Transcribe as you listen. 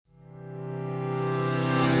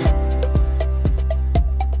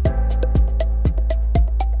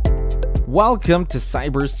Welcome to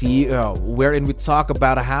Cyber CEO, wherein we talk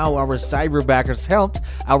about how our cyberbackers helped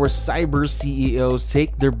our cyber CEOs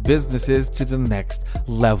take their businesses to the next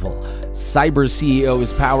level. Cyber CEO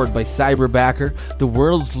is powered by Cyberbacker, the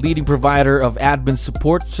world's leading provider of admin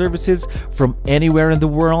support services from anywhere in the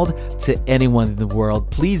world to anyone in the world.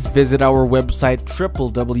 Please visit our website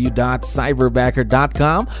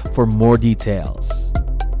www.cyberbacker.com for more details.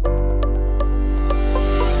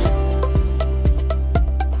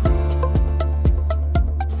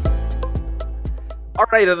 All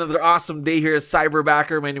right, another awesome day here at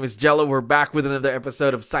Cyberbacker. My name is Jello. We're back with another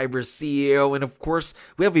episode of Cyber CEO. And of course,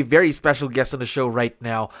 we have a very special guest on the show right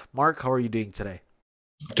now. Mark, how are you doing today?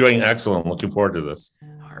 Doing excellent. Looking forward to this.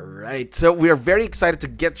 All right. So we are very excited to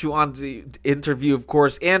get you on the interview, of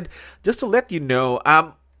course. And just to let you know,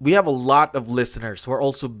 we have a lot of listeners who are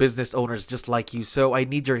also business owners just like you. So I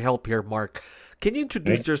need your help here, Mark. Can you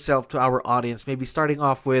introduce yourself to our audience, maybe starting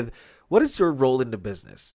off with what is your role in the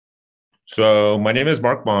business? So my name is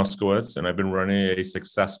Mark Moskowitz, and I've been running a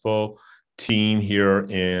successful team here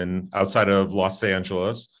outside of Los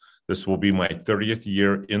Angeles. This will be my 30th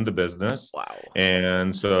year in the business. Wow.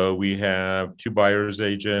 And so we have 2 buyer's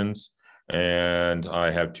agents, and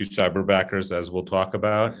I have 2 cyberbackers, as we'll talk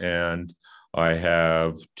about, and I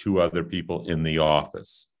have 2 other people in the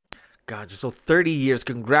office. Gotcha. So 30 years.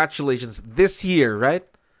 Congratulations. This year, right?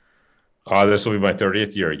 This will be my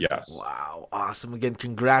 30th year, yes. Wow, awesome. Again,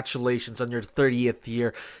 congratulations on your 30th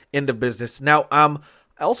year in the business. Now, I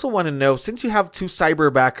also want to know, since you have 2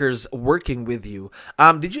 cyberbackers working with you,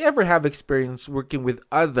 did you ever have experience working with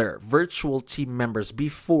other virtual team members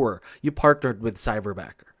before you partnered with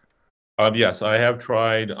Cyberbacker? Yes, I have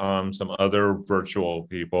tried some other virtual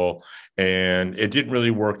people, and it didn't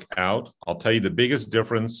really work out. I'll tell you the biggest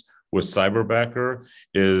difference with Cyberbacker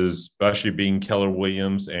is especially being Keller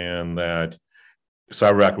Williams, and that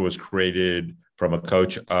Cyberbacker was created from a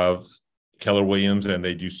coach of Keller Williams, and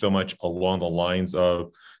they do so much along the lines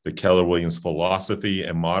of the Keller Williams philosophy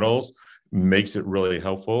and models makes it really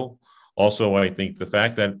helpful. Also, I think the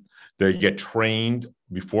fact that they get trained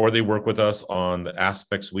before they work with us on the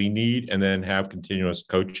aspects we need and then have continuous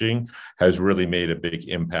coaching has really made a big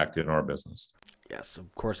impact in our business. Yes,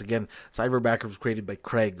 of course. Again, Cyberbacker was created by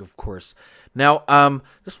Craig, of course. Now,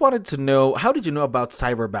 just wanted to know, how did you know about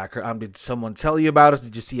Cyberbacker? Did someone tell you about us?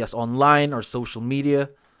 Did you see us online or social media?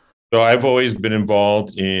 So I've always been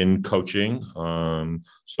involved in coaching.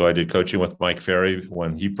 So I did coaching with Mike Ferry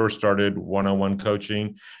when he first started one-on-one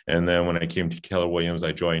coaching. And then when I came to Keller Williams,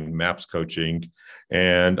 I joined MAPS Coaching.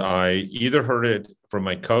 And I either heard it from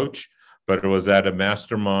my coach, but it was at a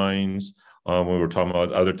masterminds when we were talking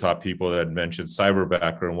about other top people that had mentioned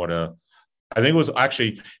Cyberbacker and I think it was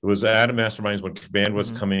at a masterminds when Command was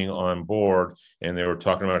coming on board, and they were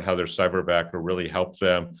talking about how their Cyberbacker really helped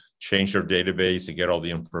them change their database and get all the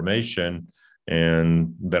information.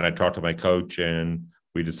 And then I talked to my coach, and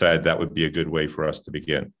we decided that would be a good way for us to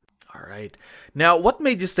begin. All right. Now, what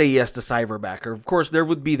made you say yes to Cyberbacker? Of course, there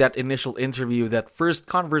would be that initial interview, that first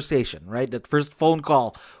conversation, right? That first phone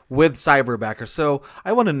call with Cyberbacker. So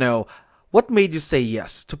I want to know, what made you say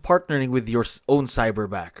yes to partnering with your own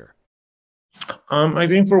Cyberbacker? I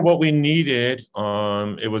think for what we needed,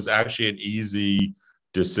 it was actually an easy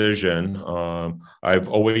decision. I've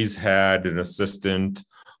always had an assistant.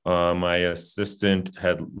 My assistant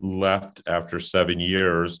had left after 7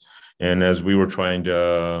 years. And as we were trying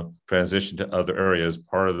to transition to other areas,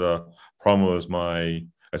 part of the problem was my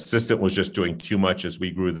assistant was just doing too much as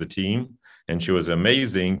we grew the team. And she was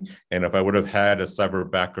amazing. And if I would have had a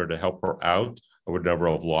cyberbacker to help her out, I would never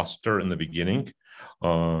have lost her in the beginning.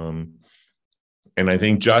 And I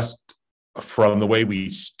think just from the way we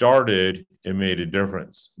started, it made a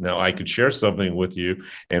difference. Now, I could share something with you,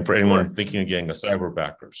 and for anyone thinking of getting a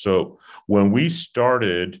cyberbacker. So when we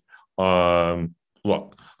started,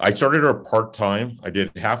 look, I started her part-time. I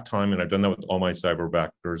did half-time, and I've done that with all my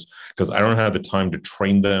cyberbackers because I don't have the time to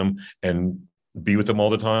train them and be with them all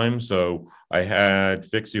the time. So I had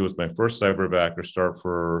Fixie was my first cyberbacker start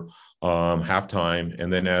for halftime.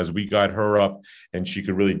 And then as we got her up and she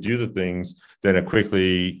could really do the things, then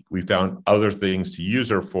we found other things to use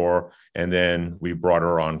her for. And then we brought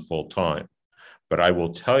her on full time. But I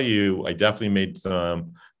will tell you, I definitely made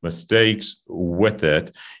some mistakes with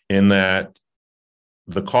it in that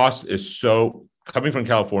the cost is so coming from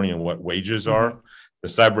California and what wages are. The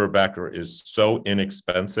cyberbacker is so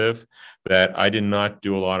inexpensive that I did not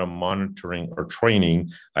do a lot of monitoring or training.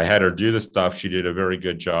 I had her do the stuff. She did a very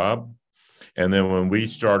good job. And then when we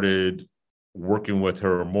started working with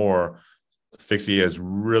her more, Fixie has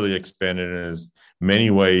really expanded in as many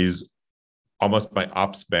ways almost my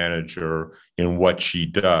ops manager in what she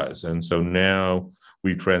does. And so now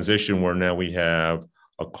we transition where now we have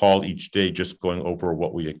a call each day just going over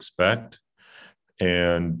what we expect.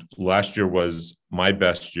 And last year was my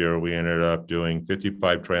best year. We ended up doing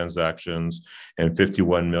 55 transactions and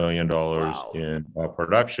 $51 million Wow. in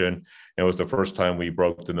production. It was the first time we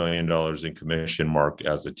broke the $1 million in commission mark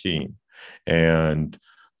as a team. And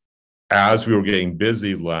as we were getting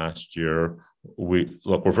busy last year, we're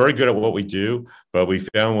very good at what we do, but we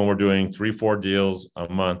found when we're doing 3-4 deals a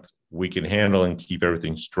month, we can handle and keep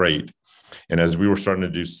everything straight. And as we were starting to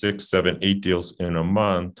do 6, 7, 8 deals in a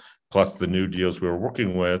month, plus the new deals we were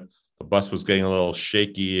working with, the bus was getting a little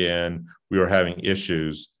shaky and we were having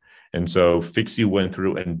issues. And so Fixie went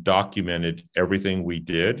through and documented everything we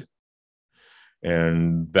did.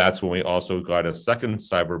 And that's when we also got a second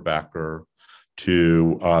cyberbacker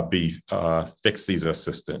to be Fixie's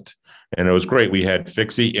assistant. And it was great. We had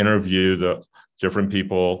Fixie interview the different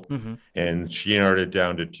people, and she narrowed it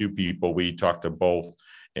down to 2 people. We talked to both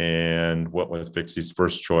and what was Fixie's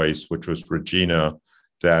first choice, which was Regina.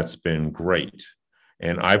 That's been great.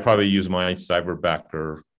 And I probably use my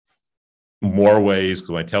cyberbacker more ways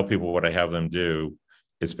because when I tell people what I have them do,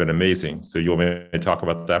 it's been amazing. So you want me to talk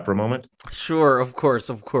about that for a moment? Sure, of course,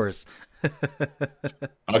 of course.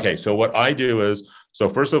 Okay, so what I do is, so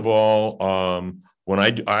first of all, when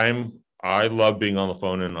I love being on the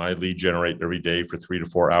phone and I lead generate every day for 3 to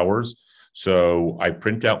 4 hours. So I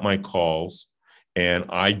print out my calls and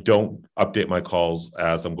I don't update my calls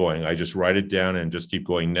as I'm going. I just write it down and just keep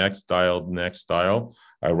going next dial, next dial.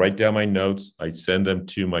 I write down my notes. I send them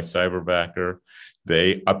to my cyberbacker.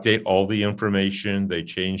 They update all the information. They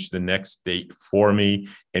change the next date for me.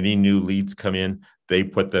 Any new leads come in, they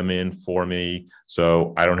put them in for me.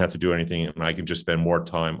 So I don't have to do anything and I can just spend more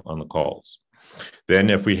time on the calls. Then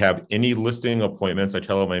if we have any listing appointments, I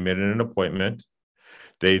tell them I made an appointment.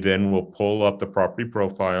 They then will pull up the property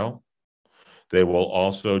profile. They will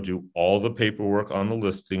also do all the paperwork on the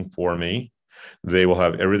listing for me. They will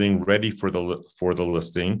have everything ready for the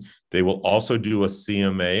listing. They will also do a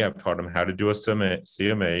CMA. I've taught them how to do a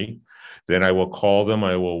CMA. Then I will call them.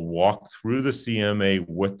 I will walk through the CMA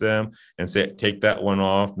with them and say, take that one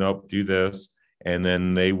off. Nope, do this. And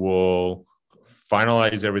then they will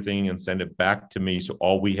finalize everything and send it back to me. So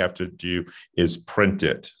all we have to do is print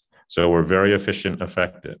it. So we're very efficient and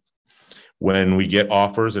effective. When we get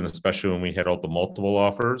offers, and especially when we had out the multiple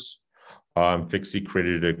offers, Fixie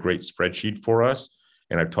created a great spreadsheet for us,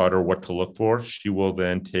 and I've taught her what to look for. She will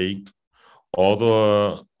then take all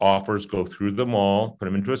the offers, go through them all, put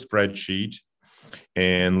them into a spreadsheet,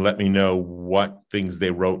 and let me know what things they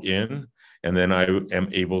wrote in. And then I am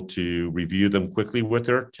able to review them quickly with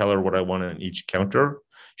her, tell her what I want on each counter.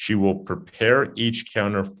 She will prepare each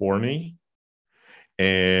counter for me,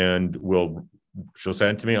 and she'll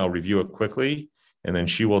send it to me. I'll review it quickly, and then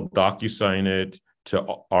she will DocuSign it to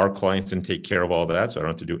our clients and take care of all that. So I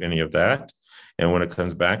don't have to do any of that. And when it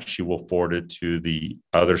comes back, she will forward it to the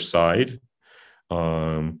other side.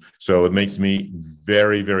 So it makes me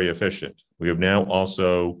very, very efficient. We have now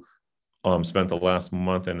also spent the last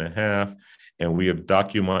month and a half, and we have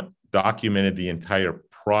documented the entire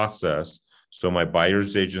process. So my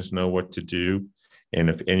buyer's agents know what to do. And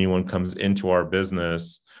if anyone comes into our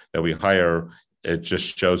business that we hire, it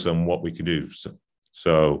just shows them what we can do.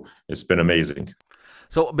 So it's been amazing.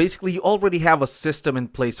 So basically, you already have a system in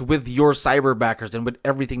place with your cyberbackers and with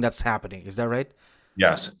everything that's happening. Is that right?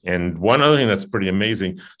 Yes. And one other thing that's pretty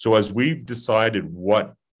amazing. So as we've decided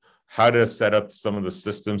how to set up some of the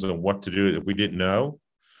systems and what to do that we didn't know,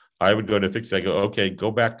 I would go to Fixie. I go, okay,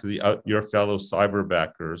 go back to your fellow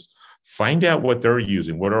cyberbackers, find out what they're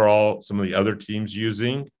using. What are all some of the other teams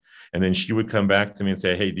using? And then she would come back to me and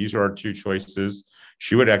say, hey, these are our 2 choices.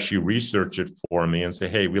 She would actually research it for me and say,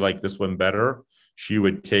 hey, we like this one better. She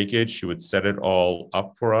would take it. She would set it all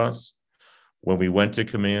up for us. When we went to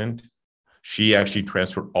Command, she actually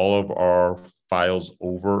transferred all of our files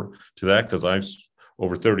over to that because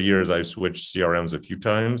over 30 years, I've switched CRMs a few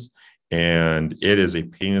times, and it is a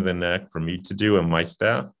pain in the neck for me to do and my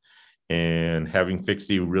staff. And having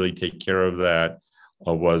Fixie really take care of that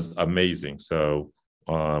was amazing. So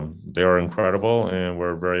they are incredible, and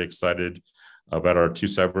we're very excited about our 2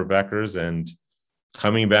 cyberbackers. And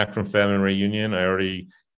coming back from family reunion, I already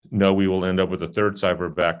know we will end up with a 3rd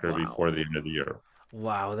cyberbacker before the end of the year.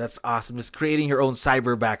 Wow, that's awesome. Just creating your own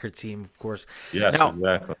cyberbacker team, of course. Yes, now,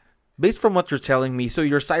 exactly. Based from what you're telling me, so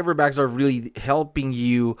your cyberbacks are really helping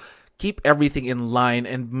you keep everything in line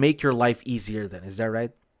and make your life easier then. Is that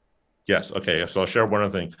right? Yes. Okay. So I'll share one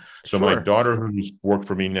other thing. So Sure. my daughter, who's worked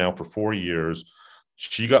for me now for 4 years,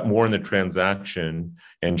 she got more in the transaction,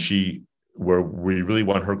 and where we really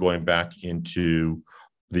want her going back into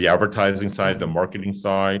the advertising side, the marketing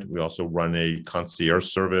side. We also run a concierge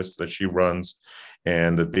service that she runs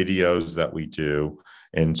and the videos that we do.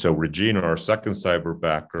 And so Regina, our second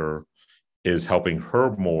cyberbacker, is helping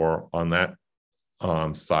her more on that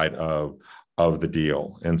side of the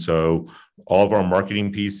deal. And so all of our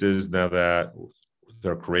marketing pieces, now that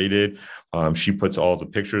they're created, she puts all the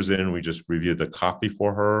pictures in. We just reviewed the copy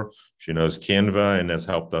for her. She knows Canva and has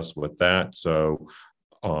helped us with that. So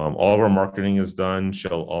all of our marketing is done.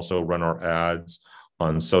 She'll also run our ads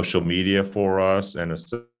on social media for us and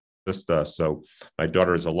assist us. So my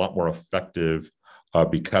daughter is a lot more effective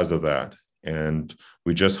because of that. And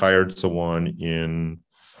we just hired someone in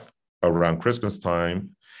around Christmas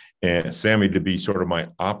time, and Sammy to be sort of my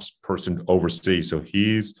ops person overseas. So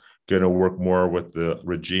he's going to work more with the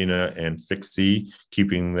Regina and Fixie,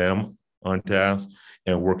 keeping them on task,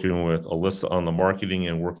 and working with Alyssa on the marketing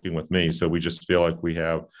and working with me. So we just feel like we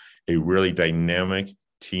have a really dynamic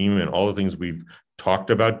team, and all the things we've talked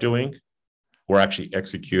about doing, we're actually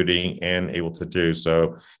executing and able to do.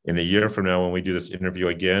 So in a year from now, when we do this interview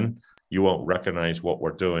again, you won't recognize what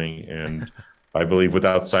we're doing. And I believe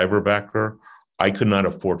without Cyberbacker, I could not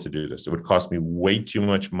afford to do this. It would cost me way too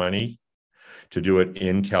much money to do it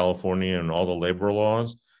in California and all the labor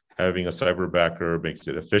laws. Having a Cyberbacker makes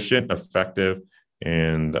it efficient, effective,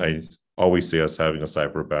 and I always see us having a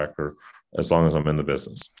Cyberbacker as long as I'm in the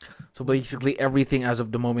business. So basically everything as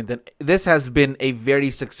of the moment, then this has been a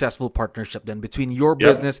very successful partnership then between your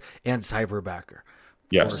business and Cyberbacker.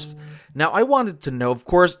 Yes. Now, I wanted to know, of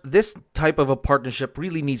course, this type of a partnership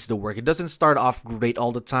really needs to work. It doesn't start off great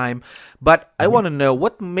all the time, but I want to know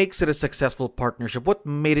what makes it a successful partnership. What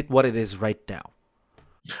made it what it is right now?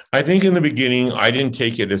 I think in the beginning, I didn't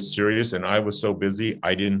take it as serious, and I was so busy.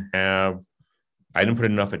 I didn't put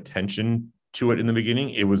enough attention to it in the beginning.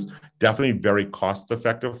 It was definitely very cost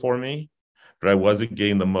effective for me, but I wasn't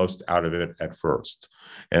getting the most out of it at first.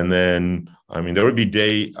 And then, I mean, there would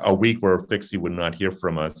be a week where Fixie would not hear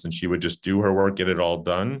from us, and she would just do her work, get it all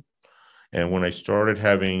done. And when I started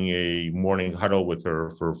having a morning huddle with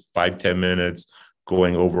her for 5-10 minutes,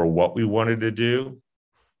 going over what we wanted to do,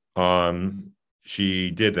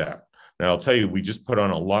 she did that. Now, I'll tell you, we just put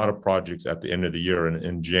on a lot of projects at the end of the year.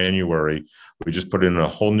 In January, we just put in a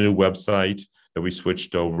whole new website that we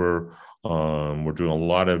switched over. We're doing a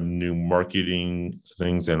lot of new marketing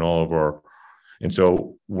things and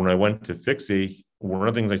so when I went to Fixie, one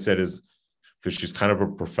of the things I said is, because she's kind of a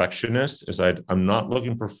perfectionist, is I'm not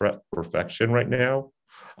looking for perfection right now.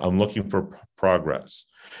 I'm looking for progress.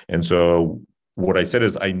 And so what I said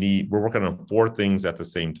is we're working on 4 things at the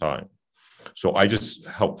same time. So I just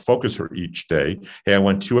help focus her each day. Hey, I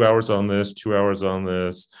went 2 hours on this, 2 hours on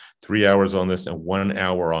this, 3 hours on this, and 1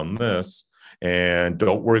 hour on this. And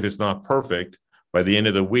don't worry if it's not perfect. By the end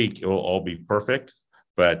of the week, it will all be perfect.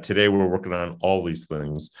 But today we're working on all these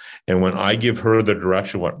things. And when I give her the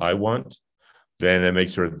direction, what I want, then it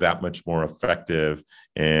makes her that much more effective.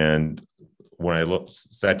 And when I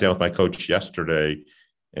sat down with my coach yesterday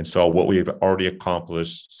and saw what we've already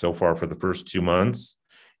accomplished so far for the first 2 months,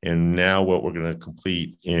 and now what we're going to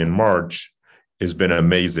complete in March, has been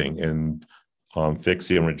amazing. And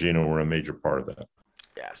Fixie and Regina were a major part of that.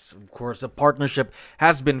 Yes, of course, the partnership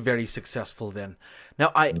has been very successful then.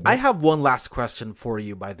 Now, I have one last question for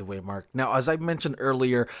you, by the way, Mark. Now, as I mentioned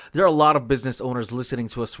earlier, there are a lot of business owners listening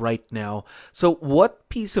to us right now. So what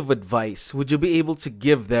piece of advice would you be able to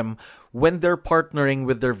give them when they're partnering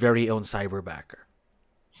with their very own cyberbacker?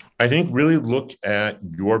 I think really look at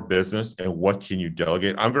your business and what can you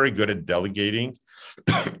delegate. I'm very good at delegating.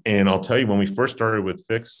 And I'll tell you, when we first started with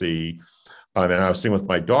Fixie, and I was sitting with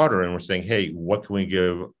my daughter and we're saying, hey, what can we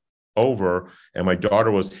give over? And my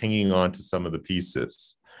daughter was hanging on to some of the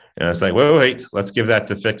pieces. And I was like, wait, let's give that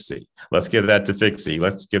to Fixie. Let's give that to Fixie.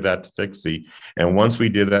 Let's give that to Fixie. And once we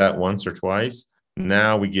did that once or twice,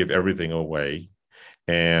 now we give everything away.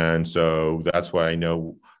 And so that's why I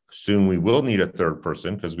know soon we will need a third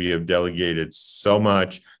person, because we have delegated so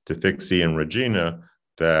much to Fixie and Regina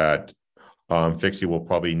that Fixie will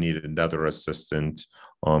probably need another assistant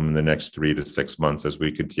in the next 3 to 6 months as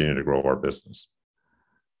we continue to grow our business.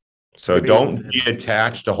 So don't be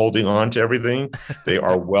attached to holding on to everything. They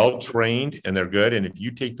are well trained and they're good. And if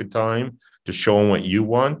you take the time to show them what you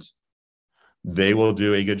want, they will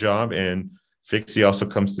do a good job. And Fixie also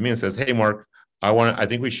comes to me and says, hey, Mark, I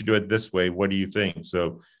think we should do it this way. What do you think?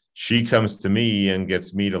 So she comes to me and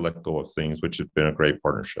gets me to let go of things, which has been a great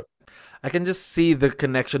partnership. I can just see the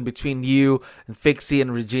connection between you and Fixie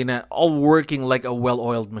and Regina all working like a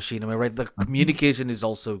well-oiled machine. Am I right? The communication is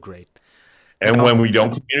also great. And when we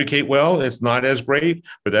don't communicate well, it's not as great.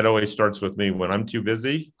 But that always starts with me. When I'm too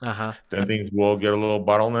busy, then things will get a little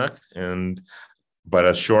bottleneck. But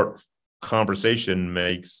a short conversation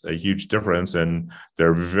makes a huge difference. And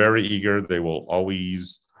they're very eager. They will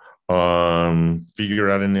always figure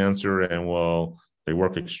out an answer, and they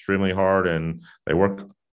work extremely hard, and they work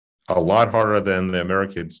a lot harder than the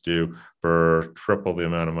Americans do for triple the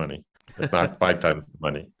amount of money, if not 5 times the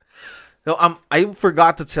money. So, I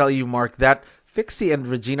forgot to tell you, Mark, that Fixie and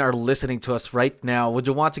Regina are listening to us right now. Would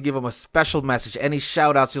you want to give them a special message? Any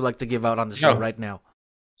shout outs you'd like to give out on the show right now?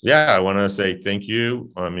 Yeah, I want to say thank you.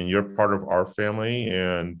 I mean, you're part of our family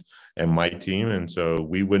and my team. And so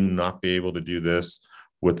we would not be able to do this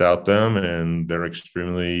without them. And they're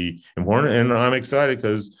extremely important. And I'm excited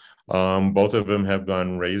because both of them have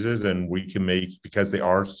gotten raises, and we can because they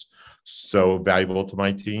are so valuable to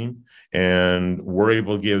my team, and we're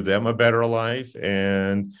able to give them a better life,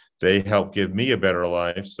 and they help give me a better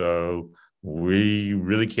life. So we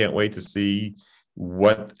really can't wait to see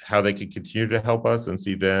how they can continue to help us and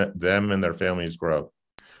see them and their families grow.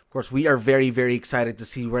 Of course, we are very, very excited to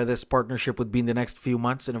see where this partnership would be in the next few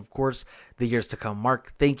months, and of course, the years to come.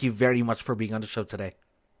 Mark, thank you very much for being on the show today.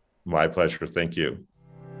 My pleasure. Thank you.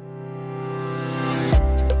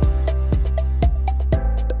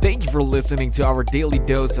 Thank you for listening to our daily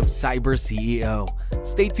dose of Cyber CEO.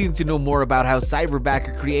 Stay tuned to know more about how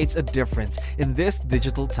Cyberbacker creates a difference in this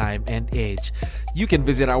digital time and age. You can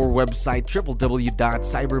visit our website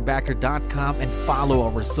www.cyberbacker.com and follow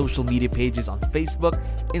our social media pages on Facebook,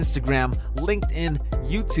 Instagram, LinkedIn,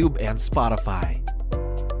 YouTube, and Spotify.